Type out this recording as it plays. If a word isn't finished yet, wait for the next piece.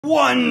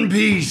One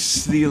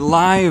Piece, the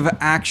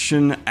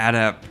live-action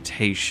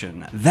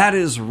adaptation. That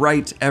is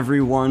right,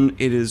 everyone.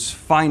 It is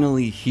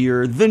finally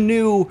here, the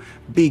new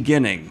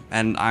beginning.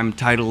 And I'm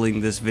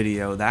titling this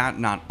video that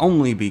not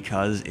only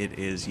because it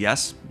is,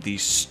 yes, the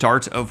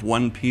start of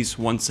One Piece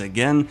once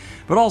again,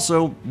 but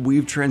also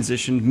we've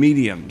transitioned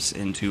mediums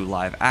into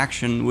live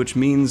action, which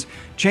means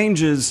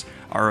changes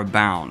are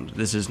abound.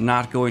 This is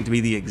not going to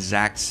be the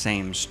exact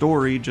same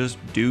story, just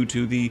due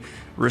to the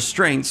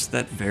restraints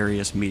that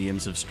various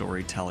mediums of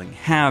storytelling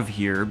have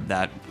here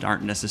that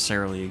aren't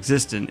necessarily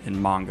existent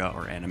in manga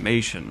or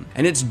animation.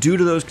 And it's due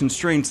to those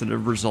constraints that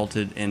have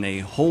resulted in a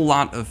whole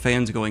lot of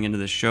fans going into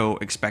the show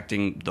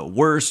expecting the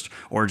worst,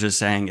 or just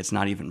saying it's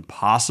not even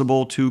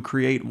possible to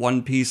create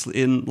One Piece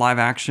in live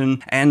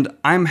action. And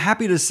I'm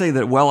happy to say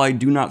that while I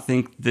do not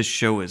think this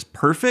show is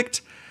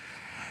perfect,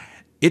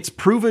 it's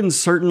proven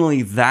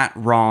certainly that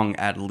wrong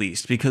at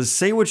least, because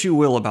say what you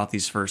will about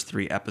these first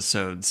 3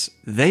 episodes,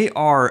 they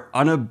are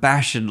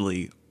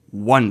unabashedly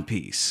One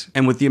Piece.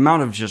 And with the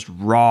amount of just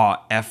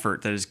raw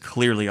effort that is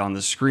clearly on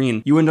the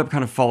screen, you end up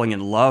kind of falling in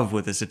love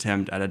with this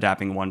attempt at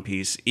adapting One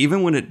Piece,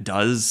 even when it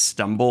does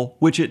stumble,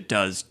 which it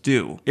does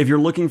do. If you're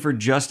looking for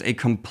just a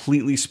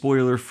completely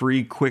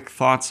spoiler-free quick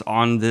thoughts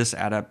on this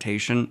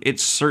adaptation,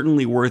 it's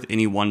certainly worth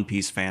any One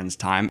Piece fan's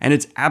time, and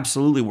it's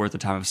absolutely worth the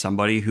time of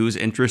somebody who's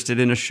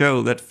interested in a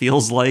show that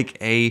feels like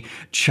a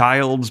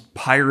child's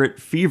pirate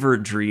fever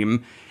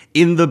dream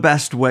in the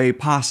best way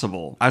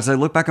possible. As I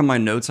look back on my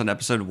notes on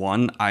episode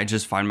 1, I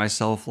just find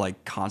myself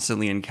like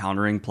constantly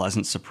encountering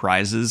pleasant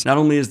surprises. Not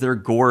only is there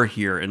gore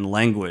here in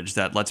language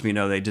that lets me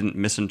know they didn't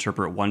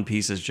misinterpret One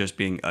Piece as just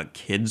being a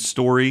kid's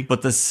story,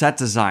 but the set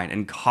design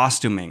and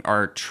costuming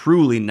are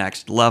truly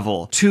next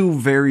level to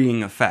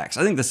varying effects.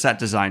 I think the set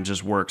design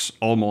just works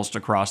almost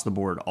across the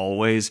board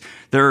always.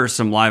 There are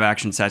some live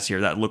action sets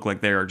here that look like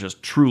they are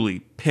just truly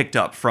picked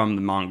up from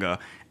the manga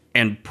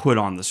and put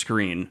on the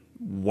screen.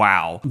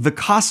 Wow. The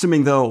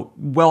costuming though,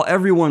 while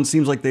everyone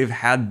seems like they've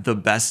had the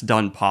best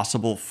done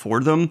possible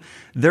for them,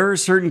 there are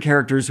certain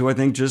characters who I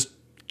think just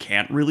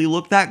can't really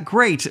look that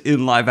great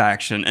in live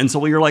action. And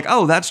so you're like,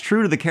 oh, that's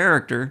true to the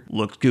character.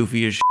 Looks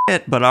goofy as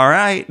shit, but all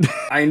right.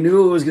 I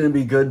knew it was going to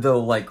be good though,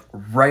 like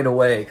right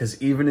away,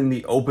 because even in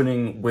the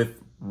opening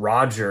with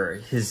Roger,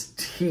 his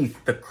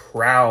teeth, the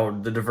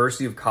crowd, the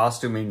diversity of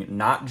costuming,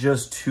 not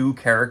just 2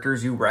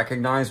 characters you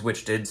recognize,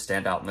 which did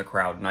stand out in the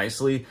crowd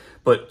nicely,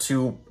 but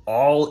to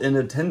all in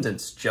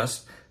attendance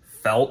just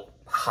felt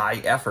high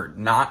effort,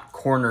 not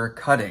corner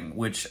cutting,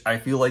 which I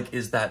feel like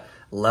is that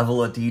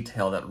level of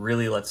detail that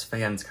really lets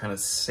fans kind of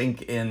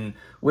sink in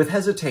with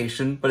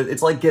hesitation, but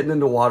it's like getting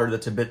into water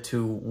that's a bit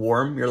too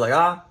warm. You're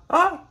like,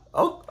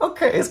 oh,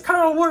 okay, it's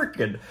kind of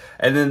working.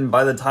 And then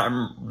by the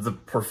time the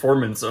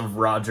performance of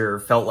Roger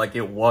felt like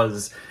it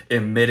was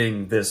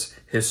emitting this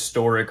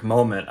historic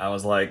moment, I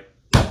was like,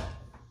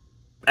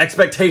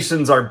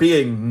 expectations are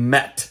being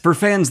met. For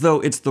fans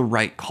though, it's the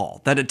right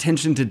call. That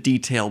attention to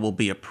detail will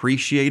be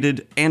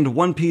appreciated, and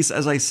One Piece,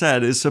 as I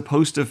said, is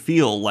supposed to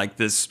feel like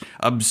this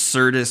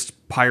absurdist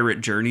pirate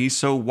journey,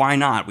 so why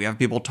not? We have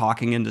people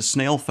talking into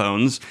snail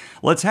phones.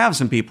 Let's have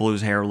some people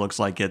whose hair looks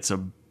like it's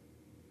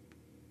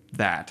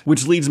that.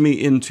 Which leads me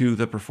into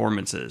the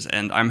performances,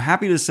 and I'm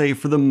happy to say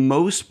for the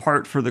most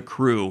part for the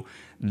crew,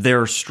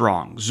 they're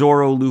strong.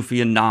 Zoro, Luffy,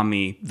 and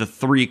Nami, the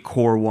 3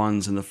 core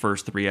ones in the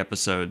first 3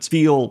 episodes,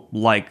 feel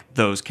like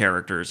those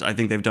characters. I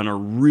think they've done a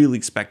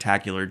really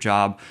spectacular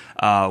job.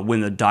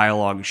 When the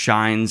dialogue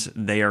shines,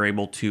 they are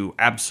able to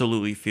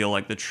absolutely feel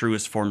like the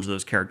truest forms of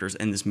those characters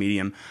in this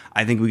medium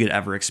I think we could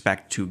ever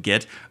expect to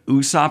get.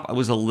 Usopp, I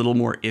was a little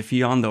more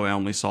iffy on, though I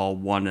only saw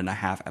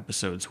 1.5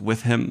 episodes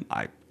with him.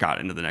 I got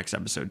into the next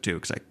episode too,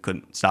 because I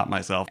couldn't stop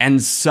myself. And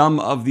some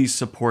of the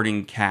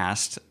supporting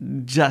cast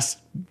just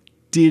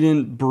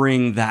didn't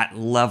bring that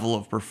level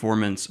of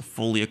performance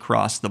fully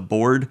across the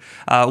board,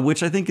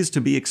 which I think is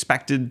to be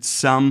expected.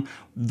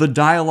 The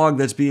dialogue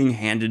that's being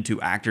handed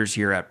to actors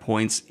here at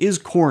points is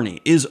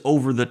corny, is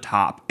over the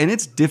top, and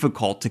it's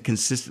difficult to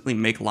consistently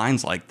make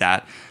lines like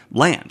that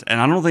land. And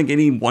I don't think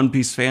any One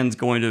Piece fan's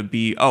going to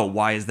be, oh,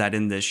 why is that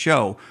in this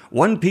show?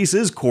 One Piece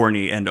is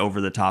corny and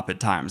over the top at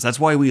times. That's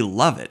why we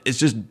love it. It's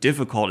just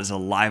difficult as a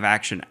live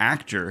action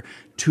actor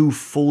to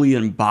fully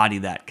embody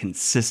that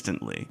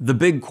consistently. The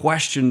big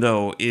question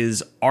though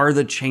is, are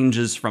the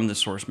changes from the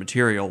source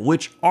material,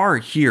 which are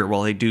here,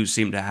 while they do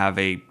seem to have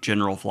a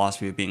general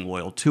philosophy of being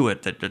loyal to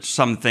it, that there's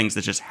some things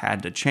that just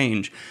had to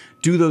change,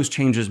 do those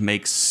changes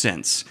make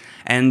sense?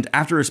 And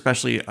after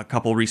especially a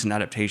couple recent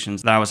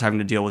adaptations that I was having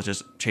to deal with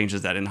just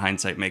changes that in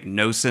hindsight make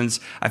no sense,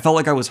 I felt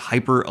like I was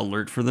hyper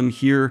alert for them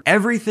here.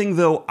 Everything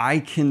though I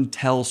can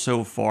tell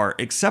so far,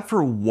 except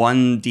for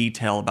one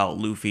detail about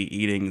Luffy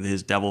eating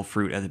his devil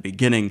fruit at the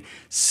beginning,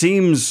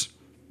 seems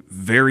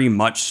very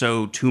much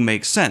so to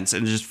make sense,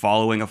 and just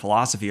following a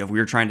philosophy of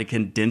we're trying to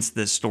condense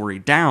this story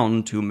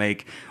down to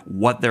make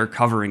what they're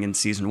covering in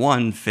season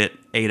 1 fit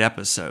 8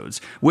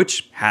 episodes,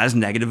 which has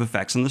negative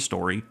effects on the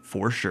story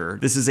for sure.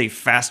 This is a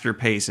faster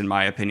pace, in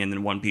my opinion,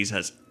 than One Piece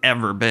has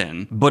ever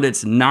been, but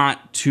it's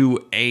not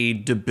to a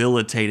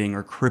debilitating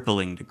or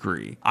crippling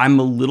degree. I'm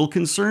a little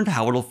concerned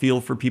how it'll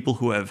feel for people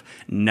who have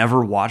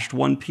never watched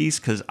One Piece,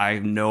 because I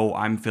know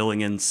I'm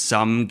filling in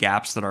some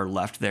gaps that are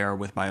left there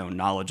with my own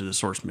knowledge of the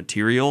source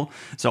material.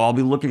 So I'll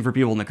be looking for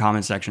people in the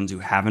comment sections who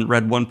haven't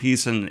read One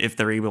Piece and if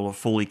they're able to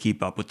fully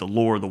keep up with the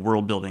lore, the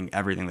world building,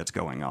 everything that's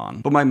going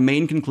on. But my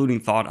main concluding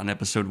thought on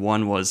episode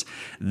 1 was,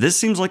 this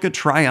seems like a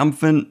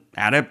triumphant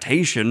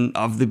adaptation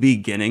of the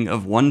beginning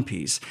of One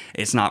Piece.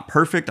 It's not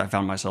perfect. I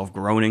found myself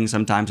groaning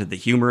sometimes at the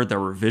humor. There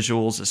were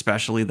visuals,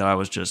 especially, that I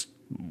was just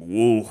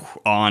woo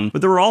on.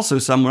 But there were also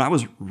some when I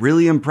was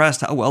really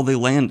impressed how well they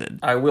landed.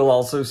 I will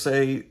also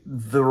say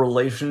the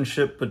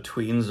relationship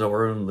between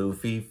Zoro and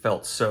Luffy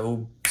felt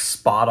so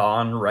spot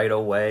on right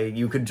away.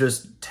 You could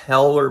just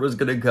tell where it was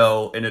gonna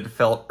go, and it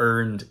felt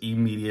earned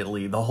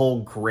immediately. The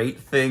whole great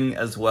thing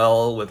as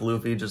well, with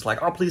Luffy just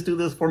like, oh, please do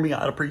this for me,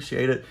 I'd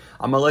appreciate it.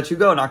 I'm gonna let you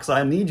go now because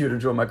I need you to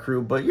join my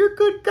crew, but you're a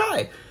good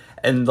guy.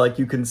 And like,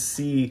 you can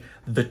see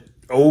the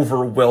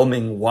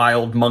overwhelming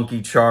wild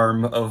monkey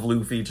charm of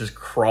Luffy just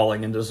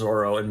crawling into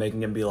Zoro and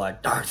making him be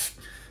like, Darth,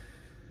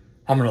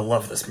 I'm gonna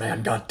love this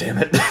man, god damn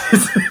it.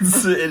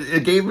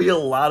 It gave me a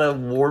lot of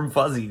warm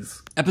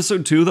fuzzies.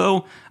 Episode 2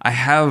 though, I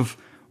have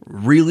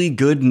really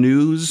good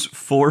news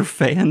for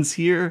fans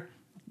here.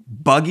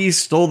 Buggy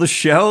stole the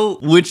show,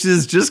 which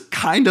is just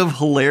kind of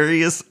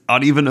hilarious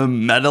on even a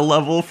meta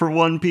level for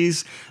One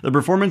Piece. The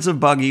performance of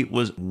Buggy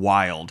was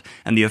wild,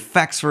 and the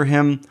effects for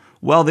him,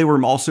 well, they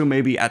were also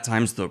maybe at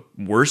times the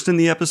worst in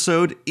the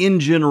episode, in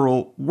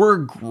general, were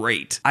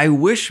great. I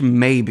wish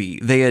maybe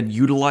they had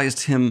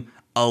utilized him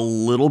a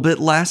little bit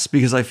less,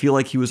 because I feel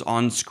like he was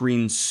on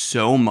screen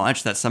so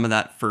much that some of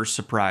that first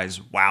surprise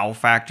wow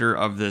factor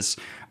of this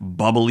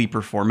bubbly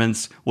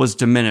performance was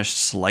diminished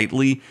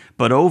slightly.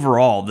 But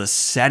overall, the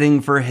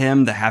setting for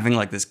him, the having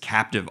like this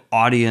captive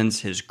audience,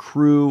 his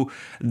crew,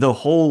 the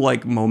whole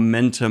like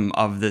momentum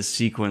of this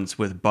sequence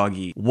with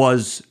Buggy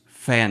was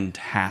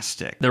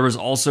fantastic. There was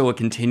also a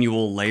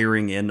continual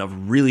layering in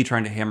of really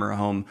trying to hammer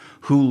home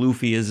who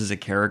Luffy is as a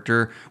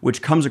character,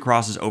 which comes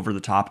across as over the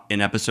top in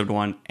episode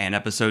 1 and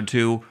episode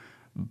 2,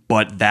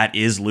 but that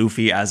is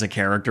Luffy as a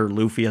character.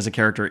 Luffy as a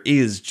character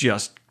is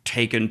just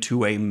taken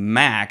to a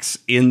max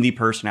in the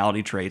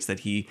personality traits that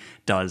he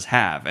does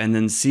have. And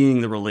then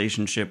seeing the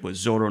relationship with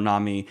Zoro,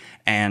 Nami,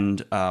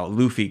 and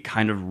Luffy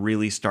kind of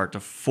really start to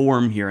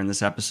form here in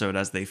this episode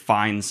as they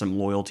find some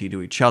loyalty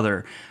to each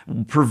other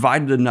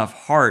provided enough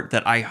heart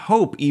that I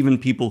hope even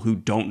people who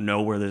don't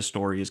know where this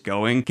story is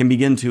going can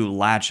begin to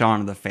latch on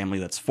to the family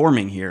that's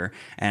forming here.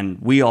 And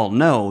we all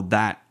know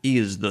that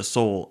is the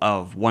soul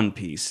of One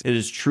Piece. It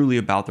is truly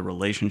about the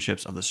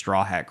relationships of the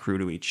Straw Hat crew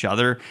to each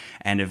other,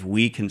 and if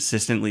we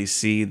consistently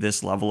see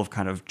this level of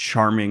kind of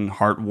charming,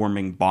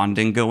 heartwarming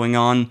bonding going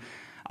on,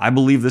 I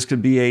believe this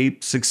could be a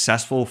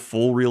successful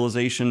full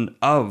realization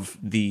of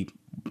the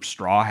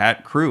Straw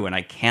Hat crew, and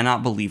I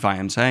cannot believe I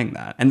am saying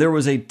that. And there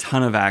was a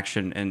ton of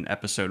action in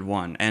episode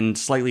 1, and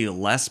slightly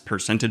less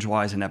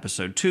percentage-wise in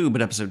episode 2,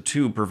 but episode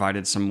 2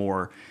 provided some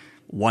more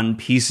One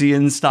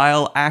Piecean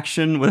style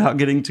action without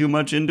getting too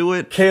much into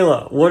it.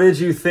 Kayla, what did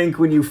you think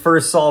when you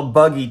first saw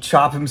Buggy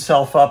chop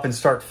himself up and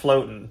start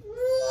floating?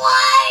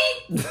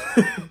 What?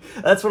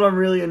 That's what I'm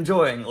really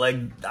enjoying. Like,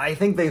 I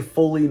think they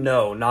fully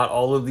know not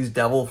all of these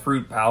devil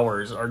fruit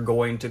powers are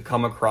going to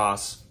come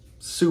across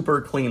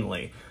super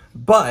cleanly,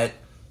 but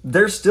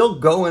they're still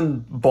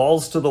going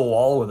balls to the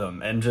wall with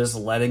them and just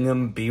letting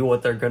them be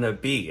what they're gonna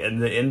be.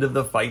 And the end of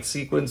the fight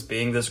sequence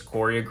being this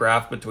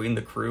choreograph between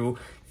the crew,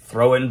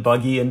 throwing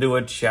Buggy into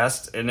a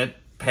chest and it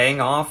paying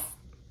off,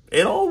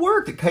 it all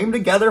worked. It came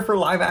together for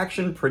live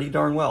action pretty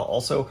darn well.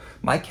 Also,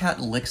 my cat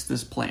licks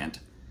this plant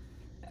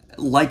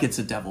like it's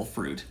a devil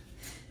fruit.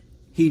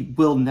 He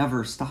will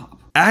never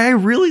stop. I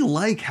really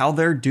like how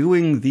they're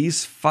doing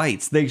these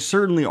fights. They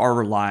certainly are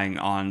relying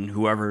on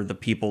whoever the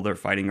people they're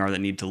fighting are that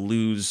need to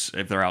lose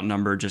if they're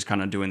outnumbered, just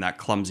kind of doing that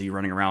clumsy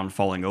running around,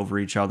 falling over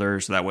each other,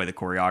 so that way the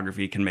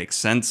choreography can make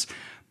sense.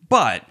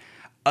 But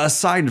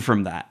aside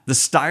from that, the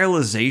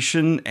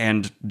stylization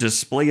and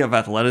display of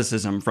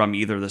athleticism from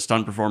either the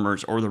stunt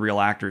performers or the real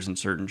actors in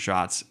certain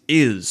shots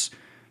is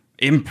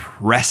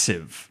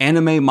impressive.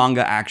 Anime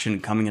manga action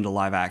coming into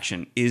live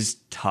action is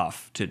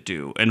tough to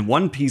do, and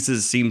One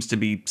Piece's seems to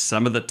be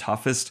some of the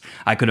toughest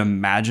I could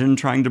imagine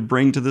trying to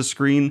bring to the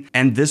screen,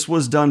 and this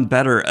was done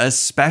better,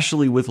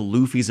 especially with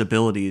Luffy's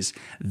abilities,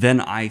 than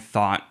I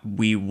thought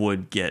we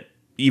would get,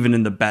 even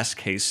in the best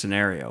case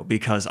scenario,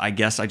 because I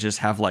guess I just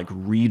have like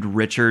Reed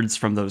Richards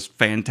from those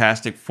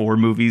Fantastic Four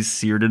movies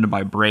seared into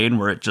my brain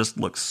where it just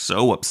looks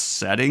so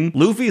upsetting.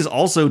 Luffy's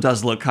also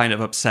does look kind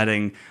of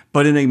upsetting,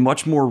 but in a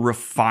much more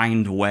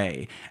refined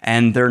way.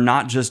 And they're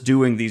not just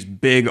doing these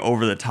big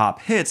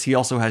over-the-top hits, he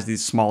also has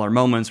these smaller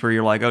moments where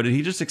you're like, oh, did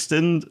he just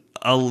extend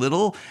a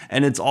little?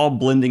 And it's all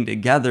blending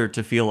together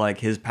to feel like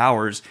his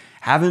powers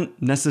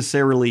haven't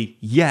necessarily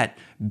yet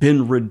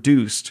been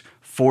reduced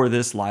for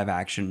this live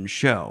action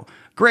show.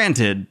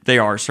 Granted, they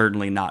are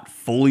certainly not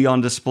fully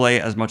on display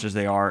as much as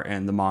they are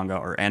in the manga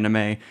or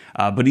anime,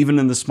 but even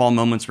in the small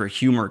moments where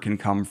humor can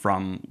come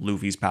from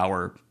Luffy's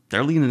power,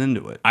 they're leaning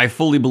into it. I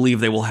fully believe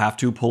they will have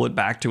to pull it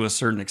back to a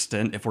certain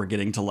extent if we're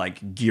getting to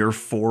like Gear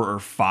 4 or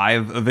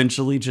 5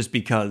 eventually, just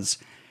because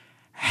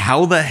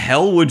how the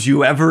hell would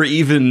you ever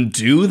even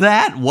do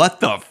that? What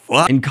the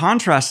fuck? In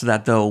contrast to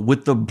that though,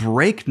 with the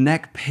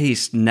breakneck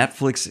pace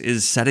Netflix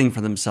is setting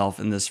for themselves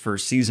in this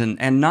first season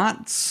and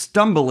not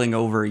stumbling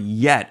over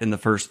yet in the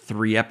first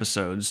 3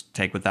 episodes,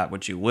 take with that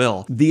what you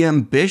will, the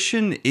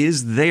ambition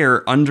is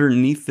there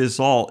underneath this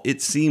all,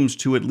 it seems,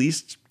 to at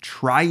least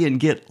try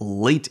and get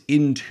late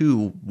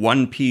into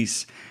One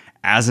Piece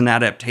as an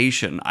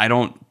adaptation. I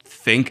don't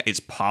think it's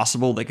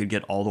possible they could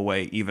get all the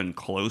way even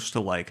close to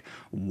like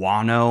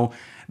Wano,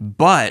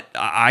 but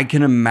I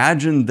can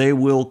imagine they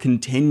will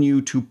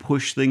continue to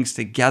push things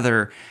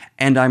together,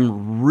 and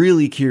I'm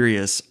really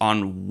curious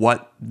on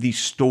what the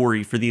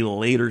story for the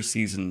later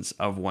seasons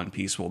of One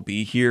Piece will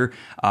be here,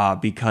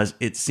 because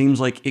it seems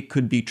like it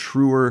could be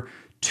truer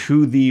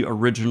to the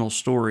original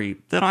story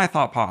than I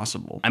thought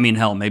possible. I mean,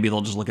 hell, maybe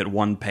they'll just look at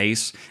One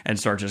Piece and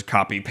start just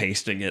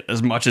copy-pasting it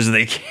as much as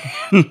they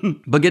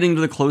can. But getting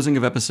to the closing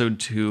of episode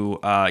 2,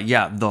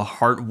 yeah, the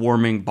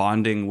heartwarming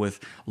bonding with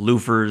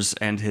Luffers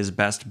and his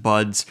best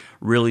buds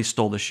really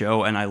stole the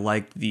show, and I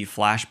liked the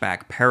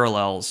flashback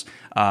parallels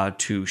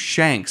to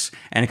Shanks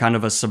and kind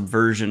of a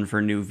subversion for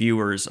new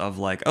viewers of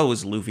like, oh,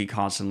 is Luffy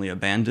constantly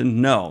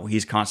abandoned? No,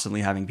 he's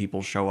constantly having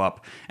people show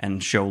up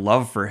and show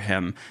love for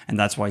him, and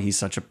that's why he's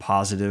such a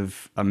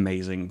positive,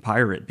 amazing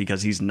pirate,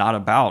 because he's not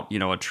about, you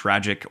know, a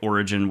tragic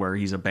origin where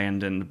he's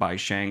abandoned by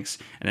Shanks,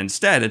 and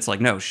instead it's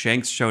like, no,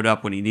 Shanks showed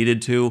up when he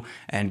needed to,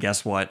 and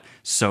guess what?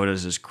 So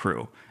does his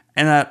crew.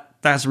 And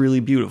that's really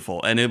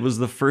beautiful, and it was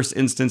the first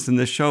instance in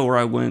this show where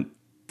I went,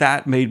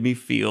 that made me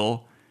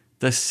feel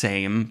the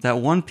same that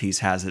One Piece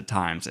has at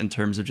times in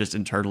terms of just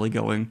internally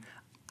going,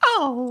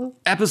 oh.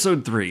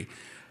 Episode 3.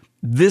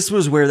 This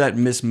was where that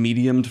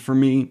mismediumed for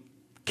me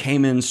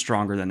came in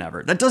stronger than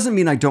ever. That doesn't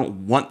mean I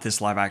don't want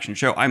this live action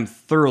show. I'm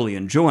thoroughly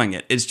enjoying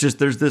it. It's just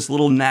there's this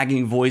little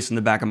nagging voice in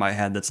the back of my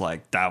head that's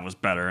like, that was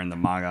better in the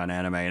manga and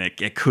anime, and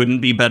it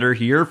couldn't be better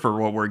here for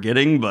what we're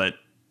getting, but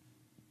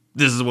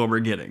this is what we're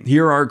getting.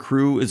 Here our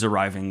crew is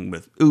arriving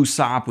with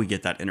Usopp. We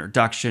get that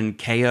introduction.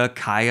 Kaya.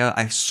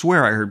 I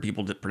swear I heard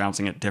people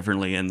pronouncing it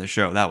differently in the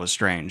show. That was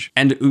strange.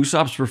 And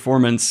Usopp's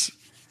performance,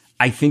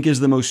 I think, is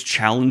the most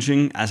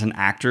challenging as an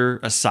actor,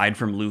 aside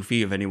from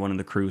Luffy, of anyone in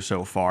the crew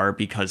so far,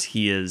 because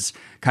he is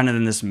kind of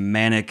in this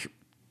manic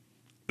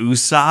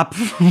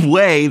Usopp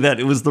way that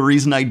it was the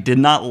reason I did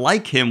not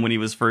like him when he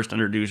was first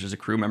introduced as a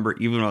crew member,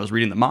 even when I was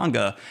reading the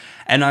manga.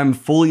 And I'm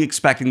fully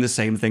expecting the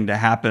same thing to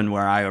happen,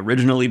 where I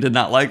originally did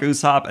not like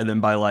Usopp, and then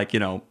by like, you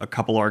know, a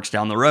couple arcs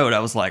down the road, I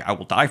was like, I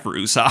will die for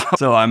Usopp.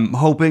 So I'm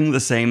hoping the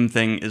same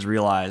thing is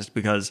realized,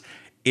 because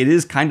it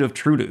is kind of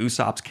true to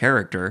Usopp's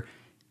character.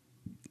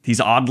 He's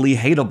oddly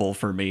hateable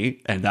for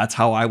me, and that's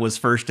how I was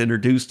first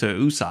introduced to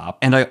Usopp.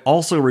 And I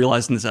also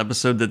realized in this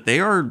episode that they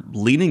are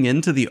leaning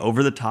into the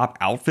over-the-top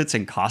outfits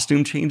and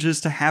costume changes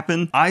to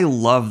happen. I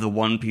love the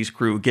One Piece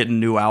crew getting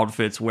new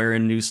outfits,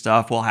 wearing new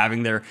stuff while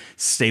having their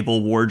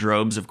staple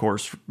wardrobes, of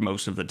course,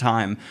 most of the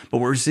time. But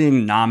we're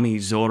seeing Nami,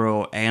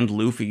 Zoro, and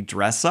Luffy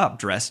dress up,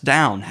 dress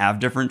down, have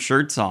different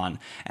shirts on.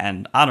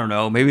 And I don't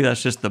know, maybe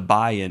that's just the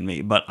buy in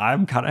me, but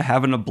I'm kind of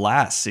having a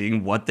blast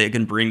seeing what they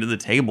can bring to the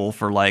table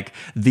for like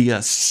the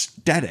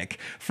aesthetic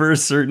for a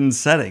certain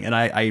setting, and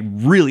I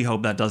really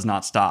hope that does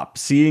not stop.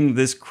 Seeing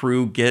this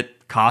crew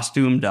get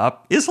costumed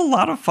up is a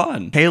lot of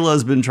fun.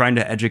 Kayla's been trying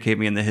to educate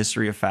me in the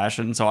history of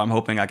fashion, so I'm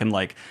hoping I can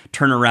like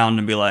turn around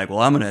and be like, well,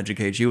 I'm gonna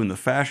educate you in the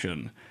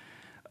fashion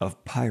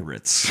of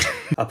pirates.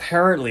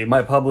 Apparently,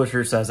 my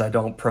publisher says I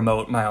don't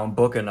promote my own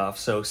book enough,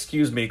 so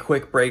excuse me,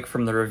 quick break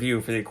from the review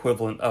for the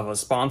equivalent of a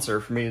sponsor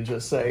for me to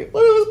just say,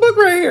 look at this book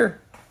right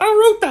here. I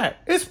wrote that.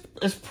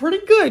 It's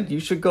pretty good. You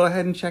should go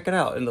ahead and check it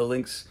out in the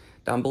links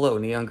down below.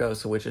 Neon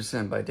Ghost, A Witch's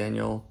Sin by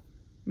Daniel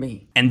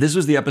Me. And this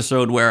was the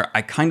episode where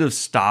I kind of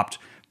stopped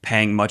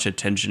paying much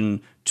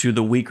attention to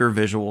the weaker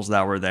visuals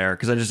that were there,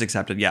 because I just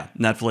accepted, yeah,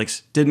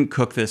 Netflix didn't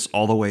cook this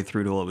all the way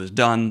through till it was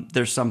done.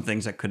 There's some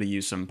things that could have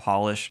used some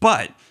polish,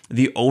 but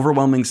the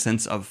overwhelming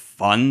sense of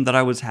fun that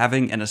I was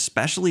having, and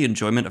especially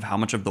enjoyment of how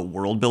much of the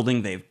world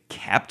building they've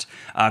kept,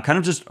 kind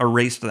of just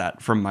erased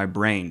that from my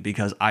brain,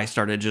 because I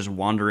started just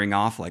wandering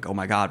off like, oh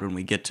my god, when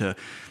we get to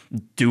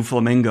do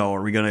Flamingo,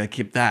 are we gonna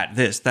keep that,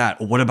 this,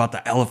 that? What about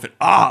the elephant?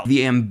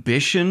 The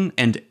ambition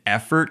and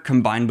effort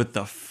combined with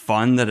the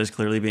fun that is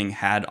clearly being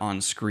had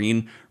on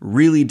screen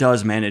really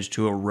does manage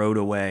to erode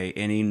away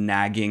any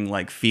nagging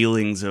like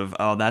feelings of,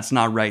 oh, that's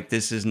not right,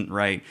 this isn't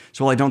right.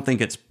 So while I don't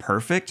think it's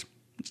perfect,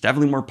 it's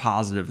definitely more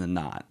positive than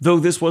not. Though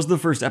this was the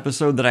first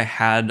episode that I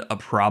had a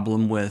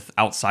problem with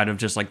outside of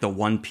just like the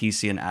One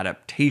Piecean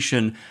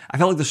adaptation. I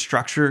felt like the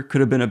structure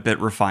could have been a bit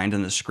refined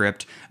in the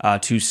script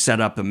to set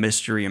up a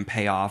mystery and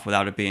payoff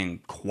without it being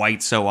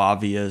quite so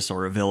obvious,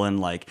 or a villain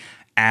like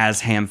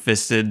as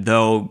ham-fisted,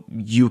 though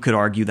you could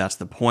argue that's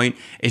the point.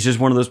 It's just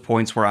one of those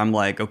points where I'm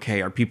like,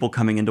 okay, are people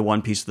coming into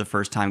One Piece for the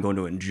first time going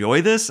to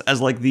enjoy this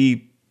as like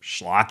the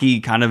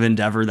schlocky kind of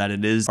endeavor that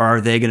it is, or are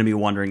they going to be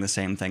wondering the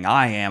same thing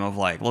I am of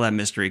like, well, that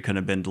mystery could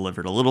have been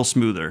delivered a little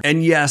smoother?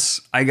 And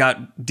yes, I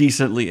got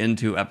decently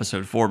into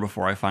episode 4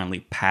 before I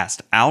finally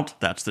passed out.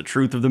 That's the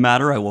truth of the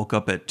matter. I woke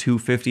up at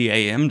 2:50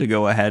 a.m. to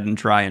go ahead and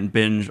try and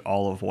binge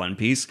all of One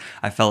Piece.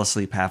 I fell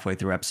asleep halfway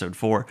through episode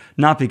 4,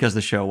 not because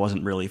the show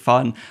wasn't really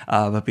fun,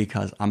 but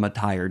because I'm a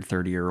tired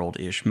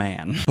 30-year-old-ish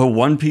man. But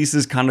One Piece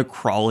is kind of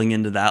crawling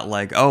into that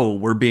like, oh,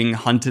 we're being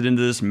hunted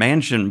into this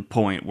mansion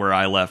point where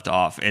I left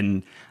off,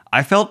 and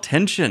I felt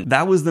tension.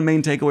 That was the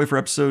main takeaway for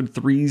episode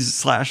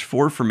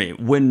 3/4 for me.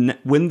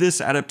 When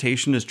this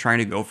adaptation is trying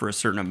to go for a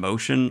certain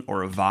emotion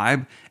or a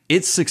vibe,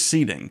 it's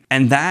succeeding.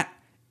 And that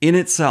in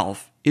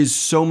itself is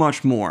so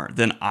much more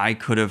than I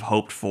could have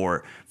hoped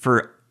for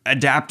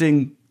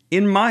adapting,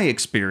 in my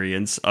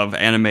experience of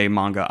anime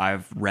manga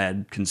I've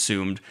read,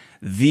 consumed,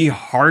 the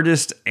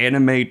hardest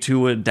anime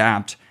to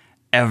adapt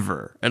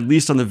ever, at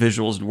least on the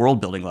visuals and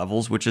world building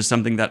levels, which is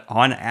something that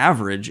on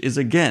average is,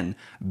 again,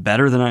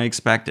 better than I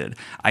expected.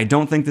 I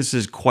don't think this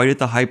is quite at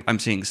the hype I'm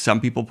seeing some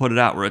people put it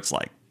out where it's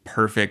like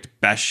perfect,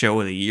 best show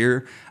of the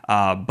year.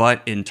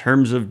 But in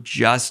terms of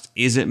just,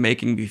 is it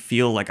making me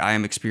feel like I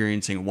am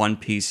experiencing One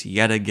Piece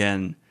yet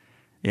again?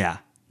 Yeah,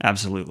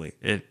 absolutely.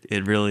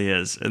 It really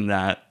is. And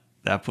that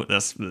put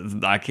this,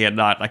 I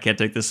can't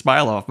take this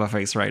smile off my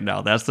face right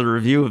now. That's the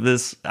review of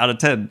this out of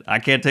 10. I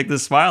can't take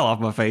this smile off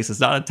my face. It's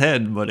not a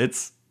 10, but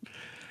it's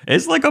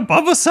like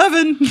above a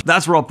 7.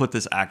 That's where I'll put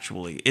this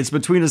actually. It's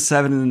between a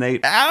 7 and an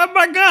 8. Oh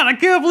my god, I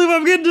can't believe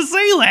I'm getting to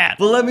say that.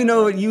 But let me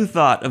know what you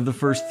thought of the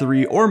first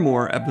 3 or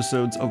more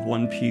episodes of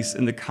One Piece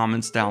in the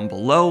comments down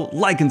below.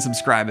 Like and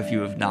subscribe if you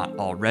have not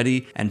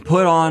already, and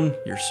put on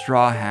your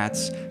straw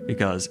hats,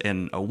 because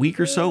in a week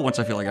or so, once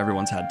I feel like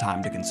everyone's had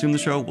time to consume the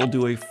show, we'll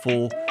do a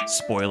full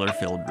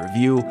spoiler-filled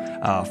review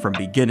from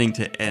beginning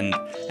to end,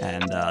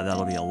 and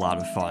that'll be a lot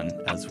of fun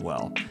as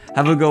well.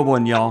 Have a good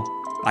one, y'all.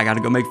 I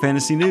gotta go make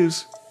fantasy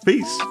news.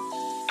 Peace.